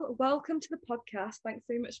welcome to the podcast. Thanks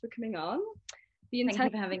so much for coming on. Thank you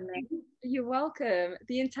for having me. You're welcome.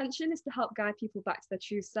 The intention is to help guide people back to their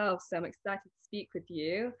true self. So I'm excited to speak with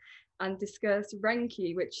you and discuss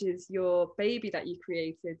Renki, which is your baby that you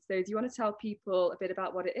created. So do you want to tell people a bit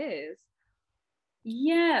about what it is?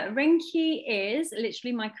 Yeah, Renki is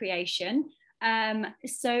literally my creation.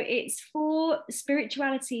 So it's for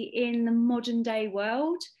spirituality in the modern day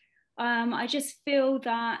world. I just feel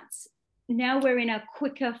that now we're in a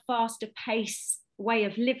quicker, faster pace way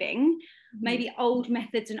of living. Maybe old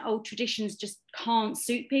methods and old traditions just can't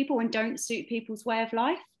suit people and don't suit people's way of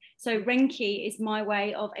life. So Renki is my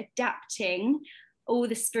way of adapting all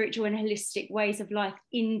the spiritual and holistic ways of life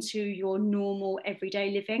into your normal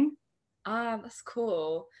everyday living. That's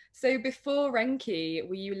cool. So before Renki,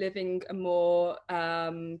 were you living a more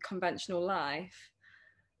conventional life?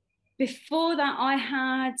 Before that, I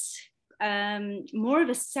had more of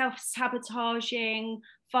a self-sabotaging,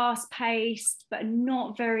 fast-paced, but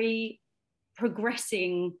not very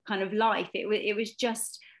progressing kind of life. It was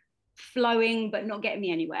just flowing, but not getting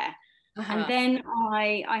me anywhere. And then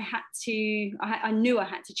I knew I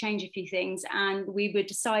had to change a few things, and we were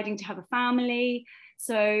deciding to have a family.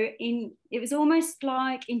 So it was almost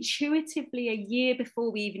like intuitively a year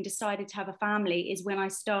before we even decided to have a family is when I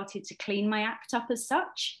started to clean my act up as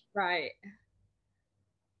such. Right.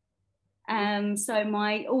 So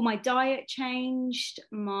all my diet changed,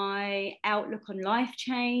 my outlook on life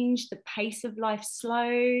changed, the pace of life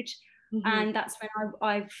slowed, and that's when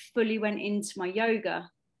I fully went into my yoga.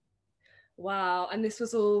 Wow. And this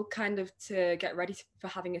was all kind of to get ready for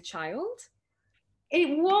having a child?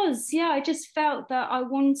 It was, yeah. I just felt that I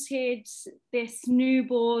wanted this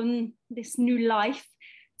newborn, this new life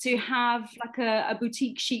to have like a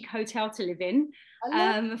boutique chic hotel to live in.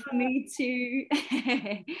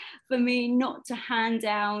 For me not to hand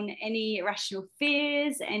down any irrational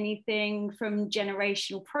fears, anything from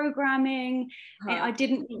generational programming. And I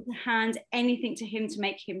didn't want to hand anything to him to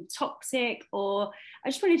make him toxic, or I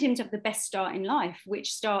just wanted him to have the best start in life,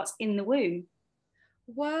 which starts in the womb.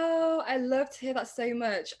 Wow, I love to hear that so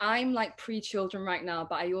much. I'm like pre-children right now,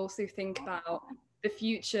 but I also think about the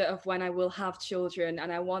future of when I will have children,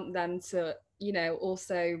 and I want them to,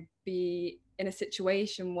 also be in a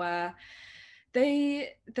situation where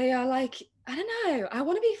they are like, I don't know, I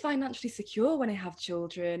want to be financially secure when I have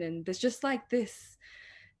children, and there's just like this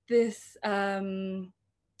place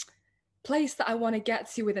that I want to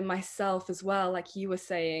get to within myself as well, like you were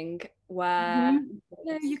saying, where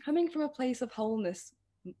you're coming from a place of wholeness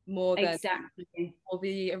more than all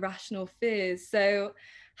the irrational fears. So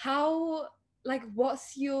how, like,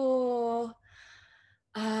 what's your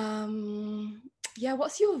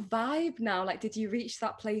what's your vibe now? Like, did you reach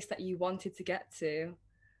that place that you wanted to get to?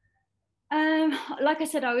 Like I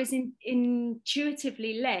said, I was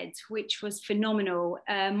intuitively led, which was phenomenal.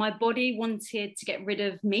 My body wanted to get rid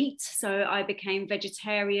of meat, so I became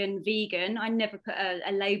vegetarian, vegan. I never put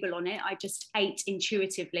a label on it. I just ate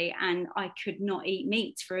intuitively, and I could not eat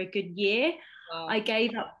meat for a good year. Wow. I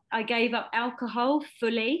gave up alcohol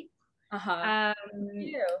fully.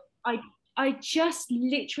 I just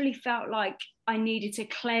literally felt like I needed to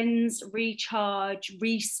cleanse, recharge,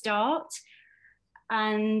 restart,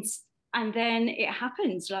 and then it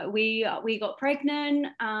happened. Like we got pregnant,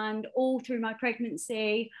 and all through my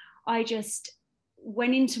pregnancy I just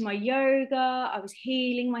went into my yoga. I was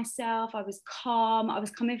healing myself, I was calm, I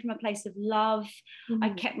was coming from a place of love. I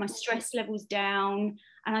kept my stress levels down,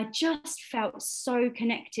 and I just felt so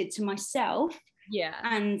connected to myself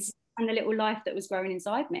and the little life that was growing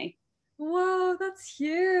inside me. Whoa, that's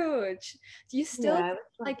huge. Do you still have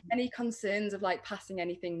like any concerns of like passing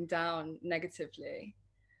anything down negatively?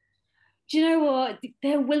 Do you know what?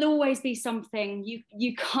 There will always be something.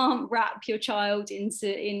 You can't wrap your child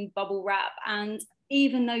in bubble wrap, and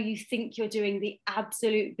even though you think you're doing the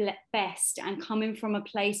absolute best and coming from a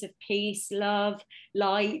place of peace, love,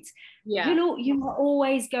 light, you are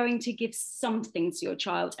always going to give something to your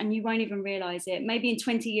child, and you won't even realize it. Maybe in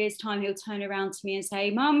 20 years' time, he'll turn around to me and say,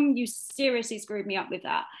 "Mum, you seriously screwed me up with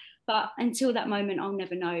that." But until that moment, I'll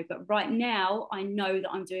never know. But right now, I know that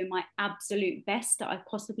I'm doing my absolute best that I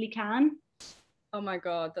possibly can. Oh my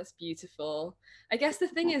God, that's beautiful. I guess the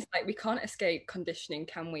thing is, like, we can't escape conditioning,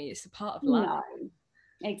 can we? It's a part of life. No,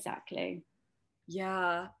 exactly.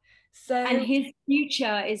 Yeah. So, and his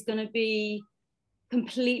future is going to be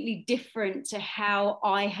completely different to how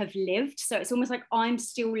I have lived. So it's almost like I'm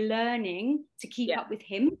still learning to keep up with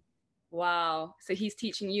him. Wow. So he's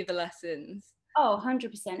teaching you the lessons. Oh,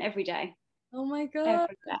 100% every day. Oh my God. I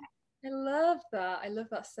love that. I love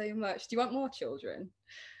that so much. Do you want more children?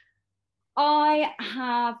 I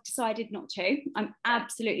have decided not to. I'm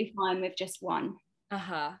absolutely fine with just one.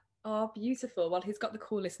 Uh-huh. Oh, beautiful. Well, he's got the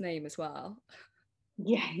coolest name as well.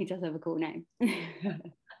 Yeah, he does have a cool name.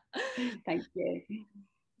 Thank you.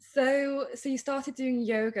 So you started doing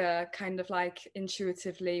yoga kind of like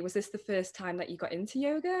intuitively. Was this the first time that you got into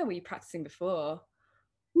yoga? Were you practicing before?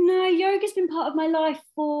 No, yoga's been part of my life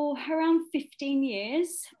for around 15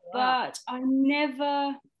 years, Wow. but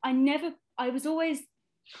I was always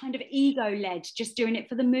kind of ego led, just doing it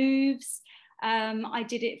for the moves. I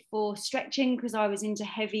did it for stretching because I was into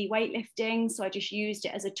heavy weightlifting. So I just used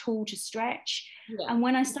it as a tool to stretch. Yeah. And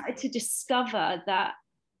when I started to discover that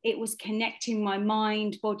it was connecting my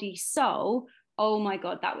mind, body, soul, oh my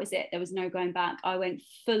God, that was it. There was no going back. I went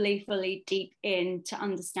fully deep in to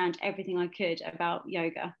understand everything I could about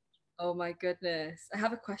yoga. Oh my goodness. I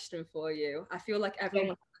have a question for you. I feel like everyone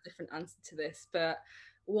will have a different answer to this, but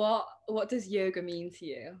what does yoga mean to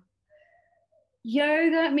you?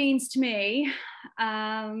 Yoga means to me,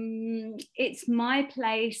 it's my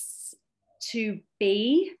place to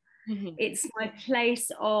be. Mhm. It's my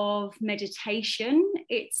place of meditation.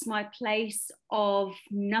 It's my place of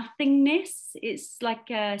nothingness. It's like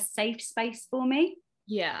a safe space for me.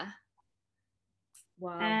 Yeah.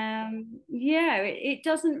 Wow. Yeah, it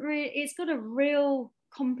doesn't really, it's got a real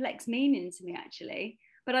complex meaning to me, actually.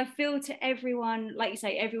 But I feel to everyone, like you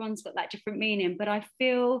say, everyone's got that different meaning. But I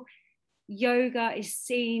feel yoga is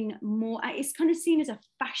seen more, it's kind of seen as a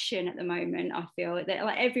fashion at the moment. I feel that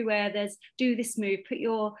like everywhere there's do this move, put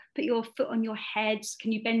your foot on your head,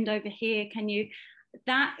 can you bend over here, can you,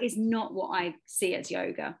 that is not what I see as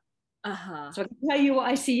yoga. Uh-huh. So I can tell you what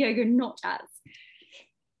I see yoga not as.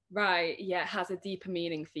 Right. Yeah, it has a deeper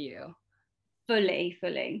meaning for you.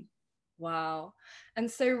 Fully. Wow.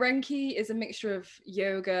 And so Renki is a mixture of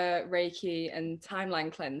yoga, Reiki, and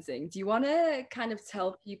timeline cleansing. Do you want to kind of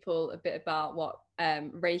tell people a bit about what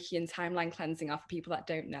Reiki and timeline cleansing are for people that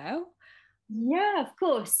don't know? Yeah, of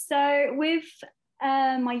course. So with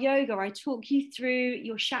my yoga, I talk you through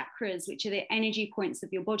your chakras, which are the energy points of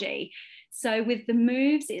your body. So with the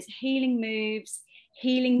moves, it's healing moves,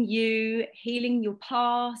 healing you, healing your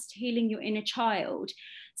past, healing your inner child.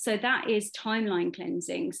 So that is timeline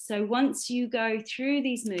cleansing. So once you go through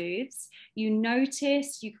these moves, you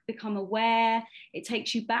notice, you become aware, it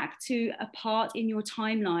takes you back to a part in your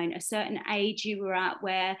timeline, a certain age you were at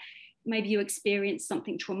where maybe you experienced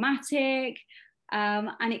something traumatic,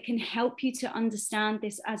 and it can help you to understand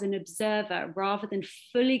this as an observer rather than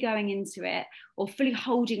fully going into it or fully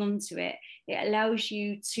holding on to it. It allows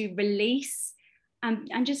you to release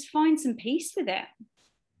and just find some peace with it.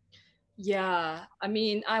 Yeah, I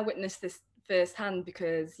mean, I witnessed this firsthand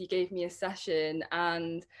because you gave me a session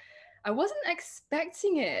and I wasn't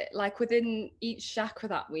expecting it. Like within each chakra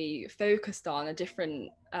that we focused on, a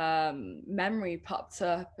different memory popped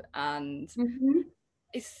up, and Mm-hmm.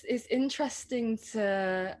 it's interesting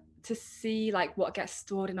to see like what gets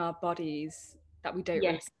stored in our bodies that we don't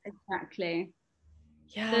really. Yes, exactly.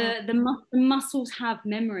 Yeah. The muscles have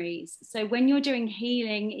memories. So when you're doing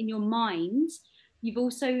healing in your mind, you've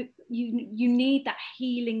also you need that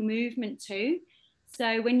healing movement too.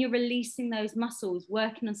 So when you're releasing those muscles,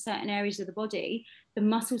 working on certain areas of the body, the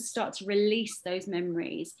muscles start to release those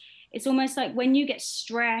memories. It's almost like when you get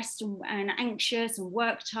stressed and anxious and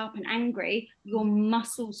worked up and angry, your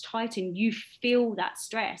muscles tighten. You feel that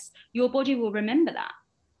stress. Your body will remember that.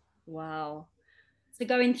 Wow. So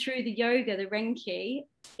going through the yoga, the Renki,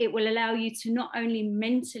 it will allow you to not only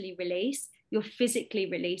mentally release, you're physically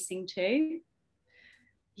releasing too.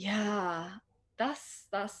 Yeah, that's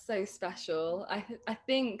so special. I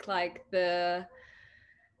think like the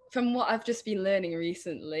from what I've just been learning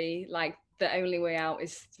recently, like the only way out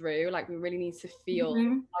is through. Like we really need to feel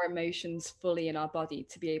Mm-hmm. our emotions fully in our body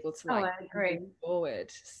to be able to Oh, like I move agree. forward.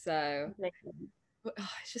 So Completely.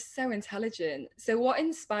 it's just so intelligent. So what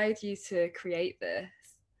inspired you to create this?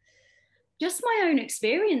 Just my own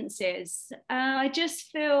experiences. I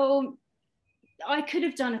just feel I could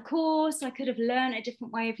have done a course, I could have learned a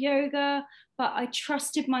different way of yoga, but I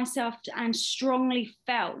trusted myself and strongly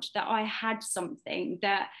felt that I had something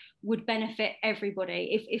that would benefit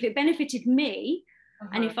everybody. If it benefited me,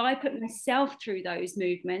 and Uh-huh. if I put myself through those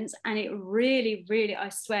movements, and it really, I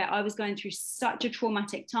swear, I was going through such a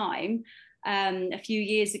traumatic time a few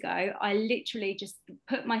years ago. I literally just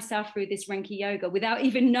put myself through this Renki yoga without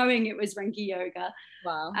even knowing it was Renki yoga,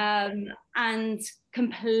 Wow. and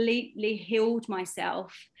completely healed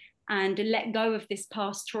myself and let go of this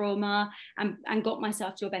past trauma, and got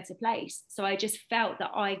myself to a better place. So I just felt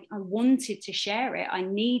that I wanted to share it. I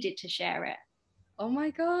needed to share it. Oh my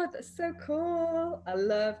God, that's so cool. I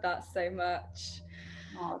love that so much.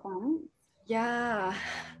 Oh, thanks. Yeah.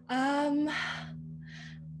 Um,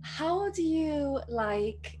 how do you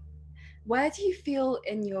like, where do you feel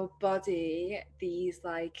in your body these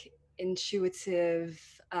like intuitive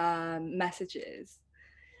messages?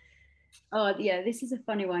 Oh, yeah, this is a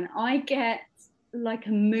funny one. I get like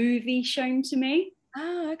a movie shown to me.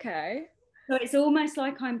 Ah, okay. So it's almost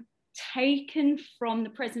like I'm taken from the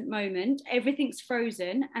present moment, everything's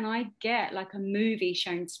frozen, and I get like a movie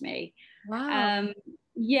shown to me. Wow. Um,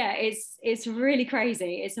 yeah, it's really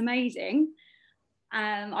crazy. It's amazing.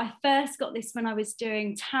 I first got this when I was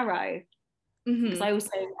doing tarot because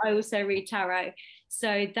Mm-hmm. I also read tarot.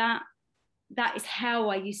 So that is how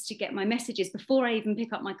I used to get my messages before I even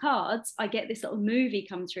pick up my cards. I get this little movie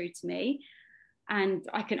come through to me, and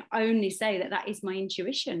I can only say that that is my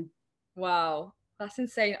intuition. Wow. That's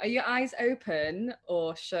insane. Are your eyes open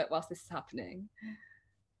or shut whilst this is happening?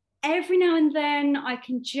 Every now and then I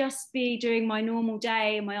can just be doing my normal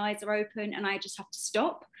day and my eyes are open and I just have to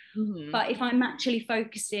stop. Mm-hmm. But if I'm actually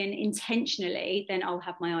focusing intentionally, then I'll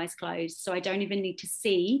have my eyes closed. So I don't even need to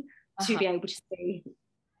see to Uh-huh. be able to see.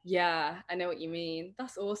 Yeah, I know what you mean.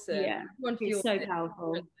 That's awesome. Yeah, Everyone it's feels so it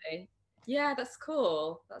powerful. differently. Yeah, that's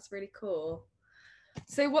cool. That's really cool.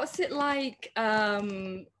 So what's it like,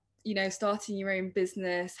 starting your own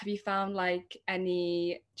business? Have you found like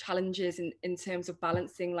any challenges in terms of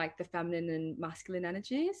balancing like the feminine and masculine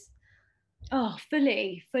energies? Oh,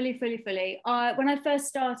 fully, fully, fully, fully. When I first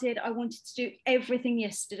started, I wanted to do everything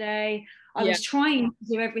yesterday. I Yeah, was trying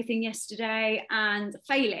to do everything yesterday and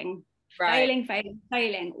failing, right, failing, failing,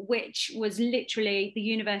 failing, which was literally the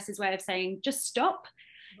universe's way of saying, just stop.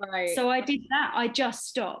 right. So I did that. I just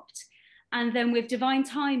stopped. And then with divine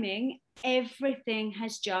timing, everything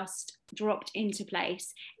has just dropped into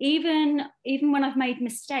place. Even when I've made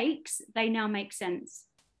mistakes, they now make sense.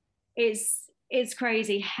 It's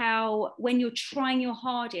crazy how when you're trying your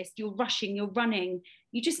hardest, you're rushing, you're running,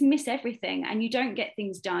 you just miss everything and you don't get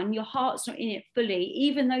things done. Your heart's not in it fully,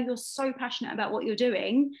 even though you're so passionate about what you're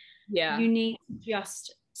doing. Yeah, You need to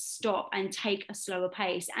just stop and take a slower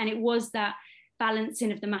pace. And it was that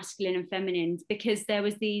balancing of the masculine and feminine, because there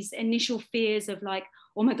was these initial fears of like,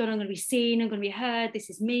 oh my god, I'm going to be seen, I'm going to be heard, this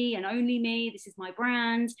is me and only me, this is my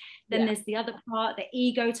brand. Then yeah. there's the other part, the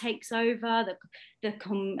ego takes over, the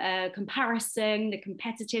comparison, the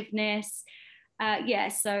competitiveness. Yeah,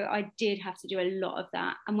 so I did have to do a lot of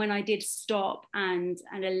that, and when I did stop and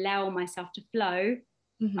allow myself to flow,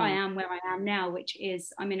 I Hmm. am where I am now, which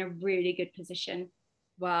is I'm in a really good position.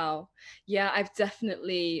 Wow. Yeah, I've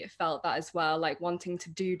definitely felt that as well, like wanting to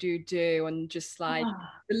do, and just like Oh,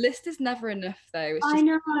 the list is never enough though. It's I just,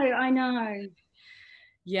 know, I know.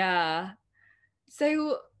 yeah.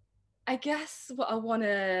 So I guess what I want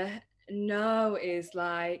to know is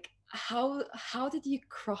like how did you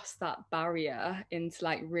cross that barrier into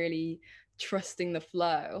like really trusting the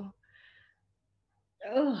flow?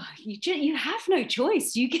 Oh, you have no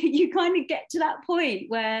choice. You kind of get to that point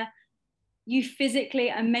where you physically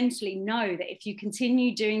and mentally know that if you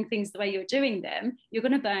continue doing things the way you're doing them, you're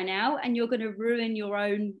going to burn out and you're going to ruin your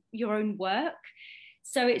own work.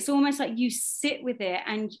 So it's almost like you sit with it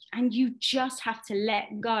and you just have to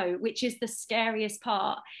let go, which is the scariest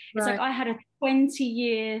part. It's like Right. I had a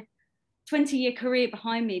 20-year career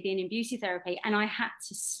behind me being in beauty therapy, and I had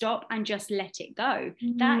to stop and just let it go.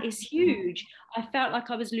 Mhm. That is huge. I felt like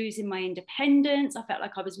I was losing my independence. I felt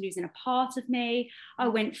like I was losing a part of me. I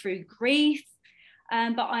went through grief.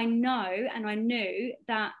 But I know and I knew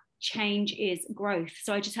that change is growth.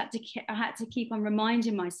 So I had to keep on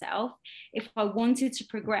reminding myself, if I wanted to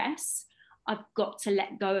progress, I've got to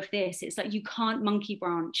let go of this. It's like you can't monkey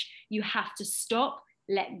branch. You have to stop,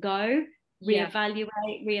 let go, Yeah.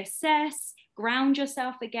 reevaluate, reassess, ground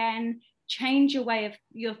yourself again, change your way of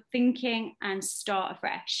your thinking and start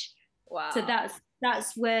afresh. So Wow.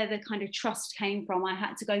 that's where the kind of trust came from. I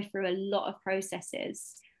had to go through a lot of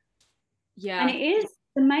processes. And Yeah. it is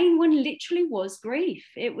the main one literally was grief.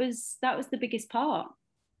 That was the biggest part.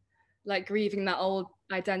 Like grieving that old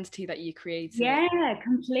identity that you created. Yeah,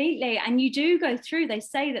 completely. And you do go through, they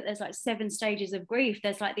say that there's like 7 stages of grief.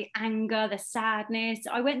 There's like the anger, the sadness.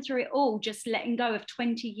 I went through it all, just letting go of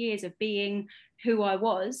 20 years of being who I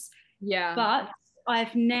was. Yeah. But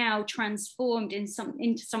I've now transformed into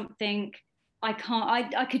something I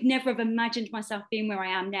could never have imagined myself being where I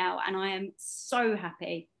am now. And I am so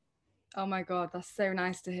happy. Oh my God, that's so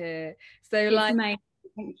nice to hear. So It's like amazing.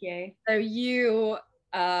 Thank you. so you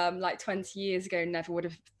like 20 years ago never would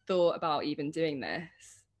have thought about even doing this.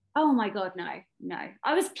 Oh my God, no, no.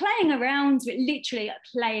 I was playing around with, literally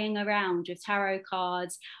playing around with tarot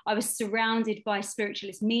cards. I was surrounded by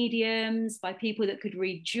spiritualist mediums, by people that could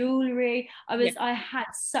read jewelry. Yeah. I had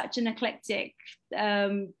such an eclectic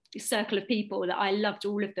circle of people that I loved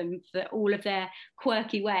all of them for all of their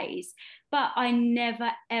quirky ways. But I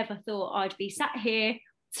never ever thought I'd be sat here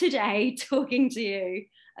today talking to you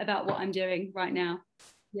about what I'm doing right now.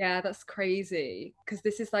 Yeah, that's crazy because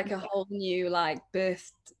this is like a whole new like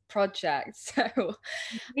birth project. So, uh,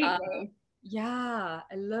 Completely. yeah,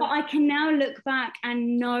 I But love. I can now look back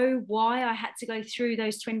and know why I had to go through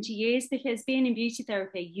those 20 years, because being in beauty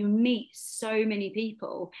therapy, you meet so many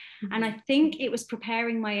people. And Mhm. I think it was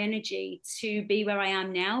preparing my energy to be where I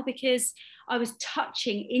am now, because I was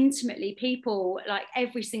touching intimately people like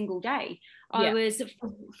every single day. I Yeah. was,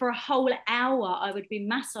 for a whole hour, I would be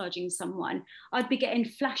massaging someone. I'd be getting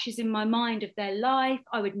flashes in my mind of their life.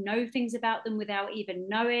 I would know things about them without even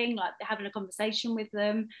knowing, like having a conversation with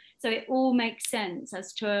them. So it all makes sense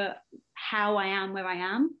as to how I am where I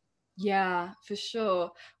am. Yeah, for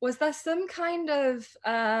sure. Was there some kind of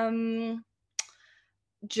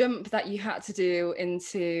jump that you had to do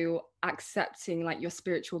into accepting like your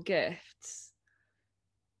spiritual gifts?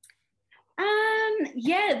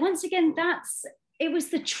 Yeah, once again, it was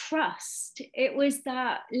the trust. It was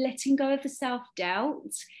that letting go of the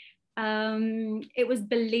self-doubt. It was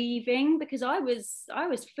believing, because I was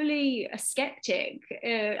fully a skeptic.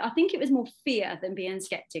 I think it was more fear than being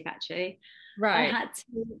skeptic, actually. I Right. had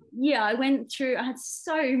to, yeah, I had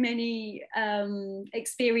so many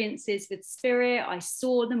experiences with spirit. I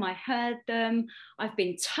saw them, I heard them, I've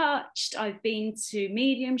been touched, I've been to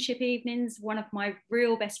mediumship evenings. One of my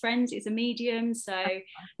real best friends is a medium. So,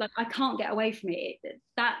 like, I can't get away from it.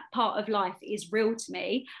 That part of life is real to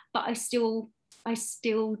me, but I still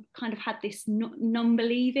kind of had this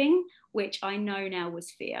non-believing, which I know now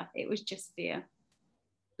was fear. It was just fear.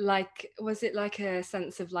 Like, was it like a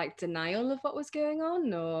sense of like denial of what was going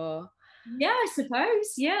on, or? Yeah, I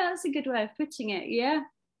suppose. Yeah, that's a good way of putting it. Yeah.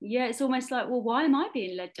 Yeah, it's almost like, well, why am I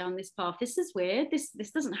being led down this path? This is weird. This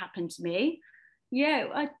doesn't happen to me.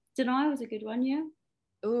 Yeah, denial was a good one, yeah.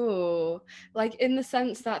 Oh, like in the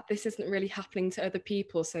sense that this isn't really happening to other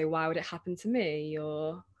people, so why would it happen to me?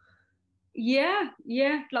 Or Yeah,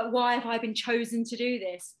 yeah. Like, why have I been chosen to do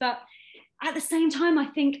this? But at the same time, I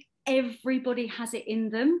think everybody has it in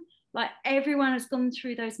them. Like, everyone has gone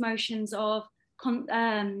through those motions of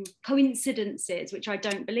coincidences, which I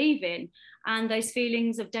don't believe in, and those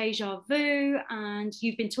feelings of deja vu. And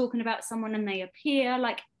you've been talking about someone and they appear.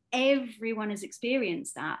 Like, everyone has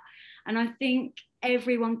experienced that. And I think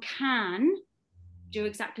everyone can do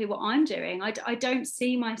exactly what I'm doing. I don't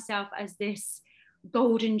see myself as this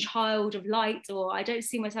golden child of light, or I don't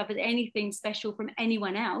see myself as anything special from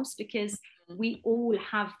anyone else, because we all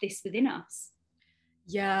have this within us.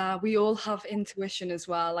 yeah, we all have intuition as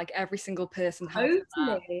well. Like every single person has that.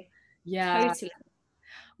 Totally, Yeah. totally.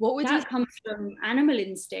 What would you? That comes from animal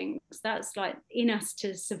instincts. That's like in us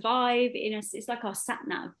to survive, in us. It's like our sat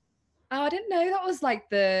nav. Oh, I didn't know that was like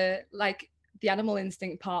the animal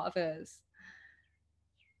instinct part of us.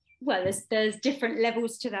 Well, there's different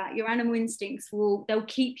levels to that. Your animal instincts they'll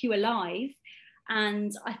keep you alive.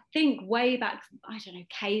 And I think way back, I don't know,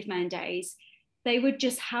 caveman days, they would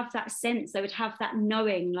just have that sense. They would have that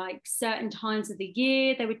knowing, like certain times of the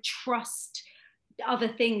year, they would trust other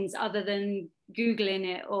things other than Googling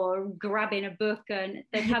it or grabbing a book, and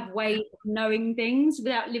they'd have ways of knowing things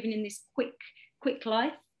without living in this quick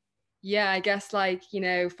life. Yeah, I guess like,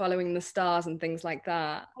 following the stars and things like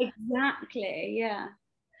that. Exactly, yeah.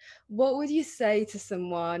 What would you say to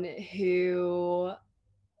someone who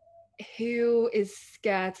is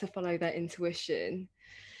scared to follow their intuition?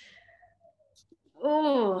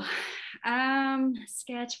 Oh,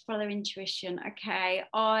 scared to follow intuition. Okay,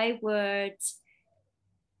 I would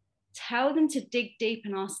tell them to dig deep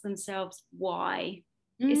and ask themselves why.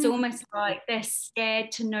 It's Mm. almost like they're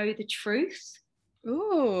scared to know the truth.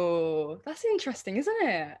 Oh, that's interesting, isn't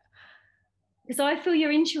it? Because I feel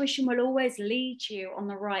your intuition will always lead you on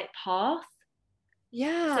the right path. So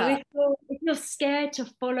Yeah. if you're scared to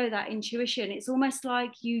follow that intuition, it's almost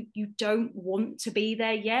like you don't want to be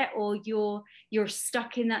there yet, or you're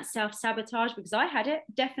stuck in that self-sabotage. Because I had it,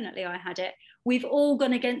 definitely I had it. We've all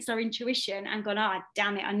gone against our intuition and gone, ah,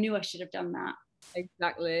 damn it, I knew I should have done that.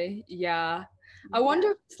 Exactly. Yeah. I Yeah,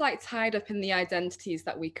 wonder if it's like tied up in the identities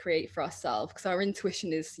that we create for ourselves, because our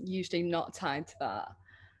intuition is usually not tied to that.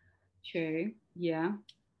 true. Yeah,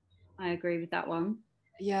 I agree with that one.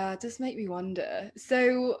 Yeah, it does make me wonder.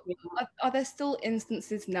 So, are there still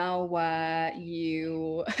instances now where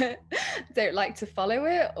you don't like to follow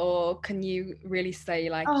it, or can you really say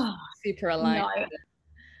like Oh, super aligned no.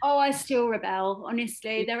 Oh, I still rebel, with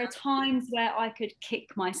honestly. it? There are times where I could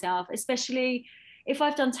kick myself, especially if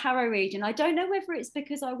I've done tarot reading. I don't know whether it's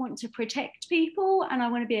because I want to protect people and I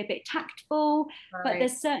want to be a bit tactful, but Right.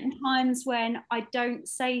 there's certain times when I don't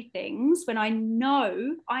say things, when I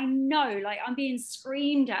know, like I'm being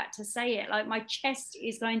screamed at to say it, like my chest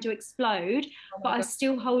is going to explode, Oh but my I God.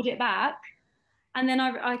 still hold it back, and then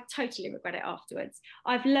I totally regret it afterwards.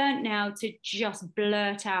 I've learned now to just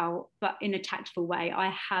blurt out, but in a tactful way.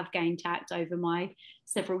 I have gained tact over my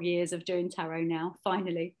several years of doing tarot now,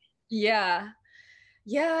 finally. Yeah.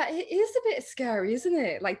 Yeah, it is a bit scary, isn't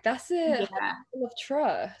it? Like that's a high Yeah, level of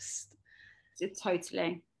trust.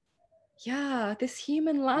 totally. Yeah, this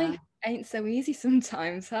human life Yeah. ain't so easy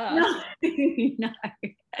sometimes, huh? No, no.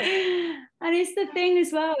 And it's the thing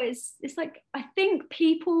as well, it's like I think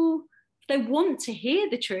people, they want to hear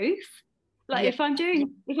the truth. Like Yeah. if I'm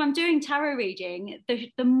doing tarot reading,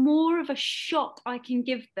 the more of a shot I can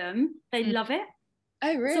give them, they Mm. love it. Oh,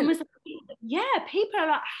 It's really? almost like, yeah, people are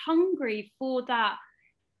like hungry for that.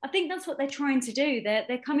 I think that's what they're trying to do.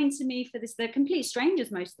 They're coming to me for this. They're complete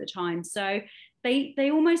strangers most of the time. So they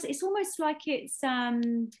almost, it's almost like it's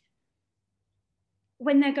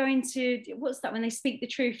when they're going to, what's that, when they speak the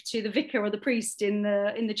truth to the vicar or the priest in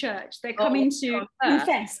the church, they're Oh, like coming to confess.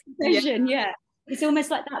 confess Yeah, confession. Yeah, it's almost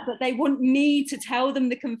like that, but they want me to tell them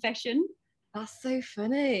the confession. that's so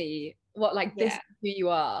funny. What, like this Yeah, is who you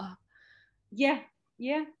are? yeah,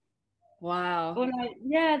 yeah. Wow. Or like,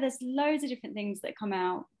 yeah, there's loads of different things that come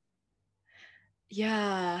out.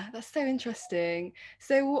 Yeah, that's so interesting.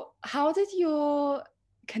 So, how did your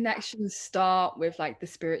connection start with like the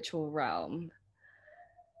spiritual realm?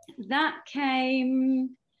 That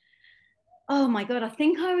came, oh my God, I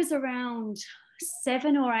think I was around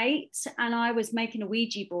 7 or 8, and I was making a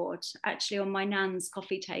Ouija board actually on my nan's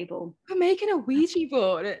coffee table. You're making a Ouija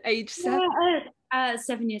board at age 7. Yeah,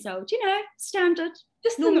 7 years old, standard,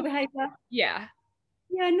 Just a normal behavior. yeah.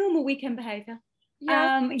 Yeah, normal weekend behavior.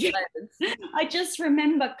 Yeah. Yeah, Loads. I just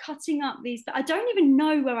remember cutting up these. I don't even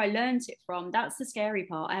know where I learned it from. That's the scary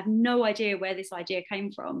part. I have no idea where this idea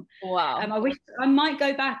came from. Wow. I wish I might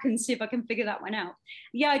go back and see if I can figure that one out.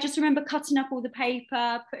 Yeah, I just remember cutting up all the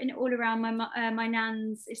paper, putting it all around my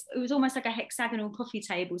nan's. It was almost like a hexagonal coffee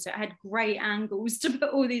table, so it had great angles to put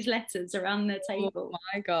all these letters around the Oh table.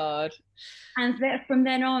 my God. And from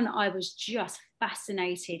then on, I was just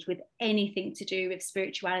fascinated with anything to do with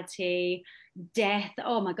spirituality, death.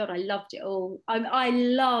 Oh my God, I loved it all. I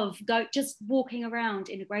love just walking around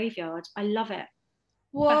in a graveyard. I love it.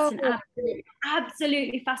 Whoa.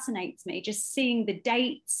 Absolutely fascinates me. Just seeing the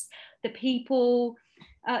dates, the people.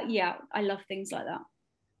 Yeah, I love things like that.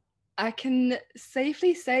 I can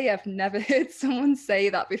safely say I've never heard someone say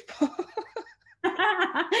that before.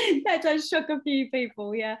 That does shock a few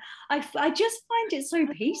people. Yeah, I just find it so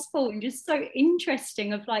peaceful and just so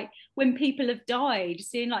interesting, of like when people have died,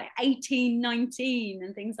 seeing like 1819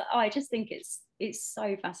 and things like, oh, I just think it's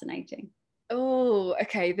so fascinating. Oh,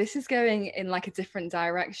 okay. This is going in like a different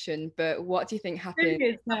direction, but what do you think happens It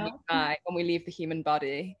is when we now. die, when we leave the human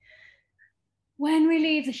body? When we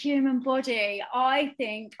leave the human body, I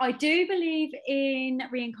think I do believe in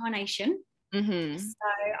reincarnation. Mm-hmm. So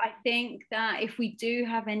I think that if we do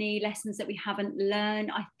have any lessons that we haven't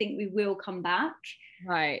learned, I think we will come back.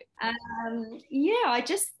 Right. Yeah, I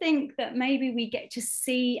just think that maybe we get to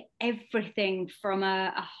see everything from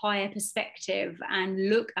a higher perspective and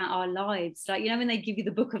look at our lives. Like, when they give you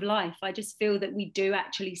the book of life, I just feel that we do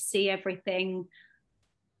actually see everything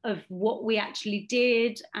of what we actually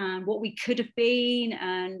did and what we could have been.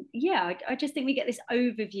 And yeah, I just think we get this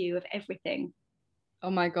overview of everything. Oh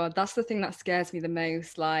my God, that's the thing that scares me the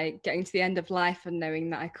most, like getting to the end of life and knowing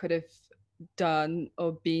that I could have done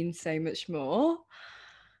or been so much more.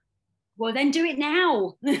 Well, then do it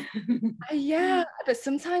now. Yeah, but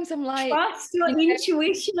sometimes I'm like, Trust your you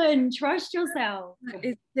intuition, trust yourself. know,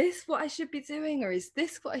 is this what I should be doing or is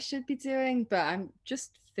this what I should be doing? But I'm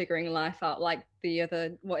just figuring life out like the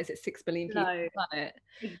other, what is it, 6 billion people Flow. on the planet.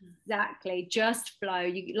 Exactly. Just flow.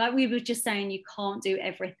 You, like we were just saying, you can't do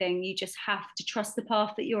everything. You just have to trust the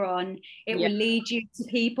path that you're on. It Yeah, will lead you to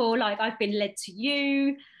people. Like I've been led to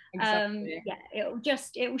you. exactly. Yeah,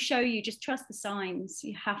 it will show you. Just trust the signs.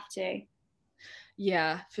 You have to.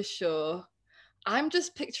 Yeah, for sure. I'm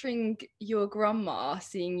just picturing your grandma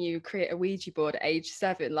seeing you create a Ouija board at age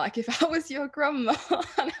 7. Like if I was your grandma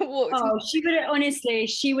and I walked in. Oh, she would have, honestly,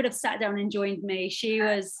 she would have sat down and joined me.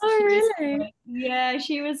 Oh, really? Yeah,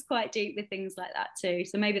 she was quite deep with things like that too.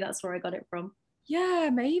 So maybe that's where I got it from. Yeah,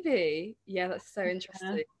 maybe. Yeah, that's so Yeah.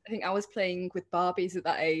 interesting. I think I was playing with Barbies at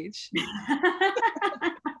that age.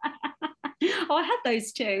 Oh, I had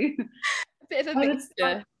those too. A bit of a I was,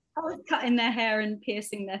 I, mixture. I was cutting their hair and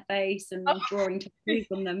piercing their face and Oh, drawing tattoos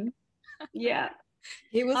on them. Yeah,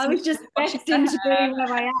 it was I me was just washing the destined to hair. be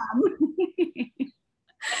where I am.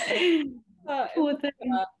 Oh, I Poor love thing.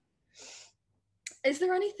 that. Is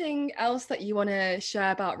there anything else that you want to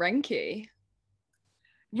share about Renki?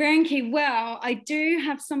 Ranky, well, I do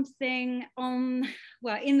have something on,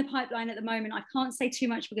 well, in the pipeline at the moment. I can't say too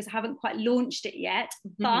much because I haven't quite launched it yet,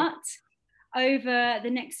 Mhm. but over the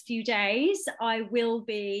next few days, I will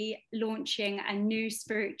be launching a new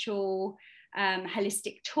spiritual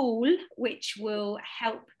holistic tool, which will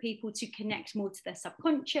help people to connect more to their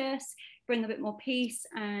subconscious, bring a bit more peace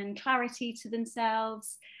and clarity to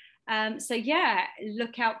themselves. So, yeah,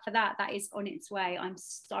 look out for that. That is on its way. I'm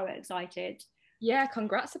so excited. Yeah,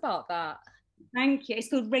 congrats about that. Thank you. It's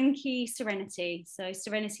called Renki Serenity. So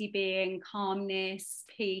serenity being calmness,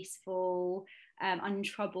 peaceful,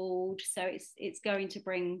 untroubled. So it's going to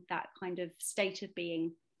bring that kind of state of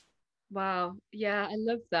being. Wow. Yeah, I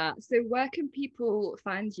love that. So where can people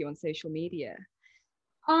find you on social media?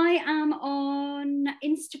 I am on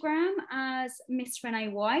Instagram as Miss Renee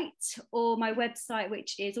White, or my website,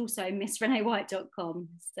 which is also missreneewhite.com.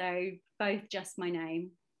 So both just my name.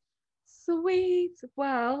 Sweet.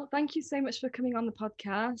 Well, thank you so much for coming on the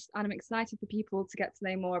podcast. And I'm excited for people to get to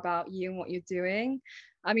know more about you and what you're doing.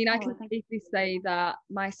 I mean, I can Oh, thank safely say that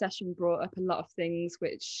my session brought up a lot of things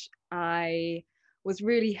which was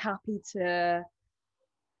really happy to,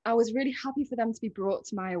 I was really happy for them to be brought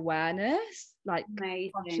to my awareness, like you.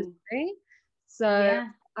 Amazing. consciously. So, Yeah.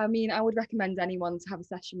 I mean, I would recommend anyone to have a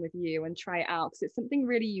session with you and try it out because it's something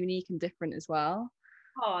really unique and different as well.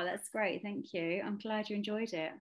 Oh, that's great. Thank you. I'm glad you enjoyed it.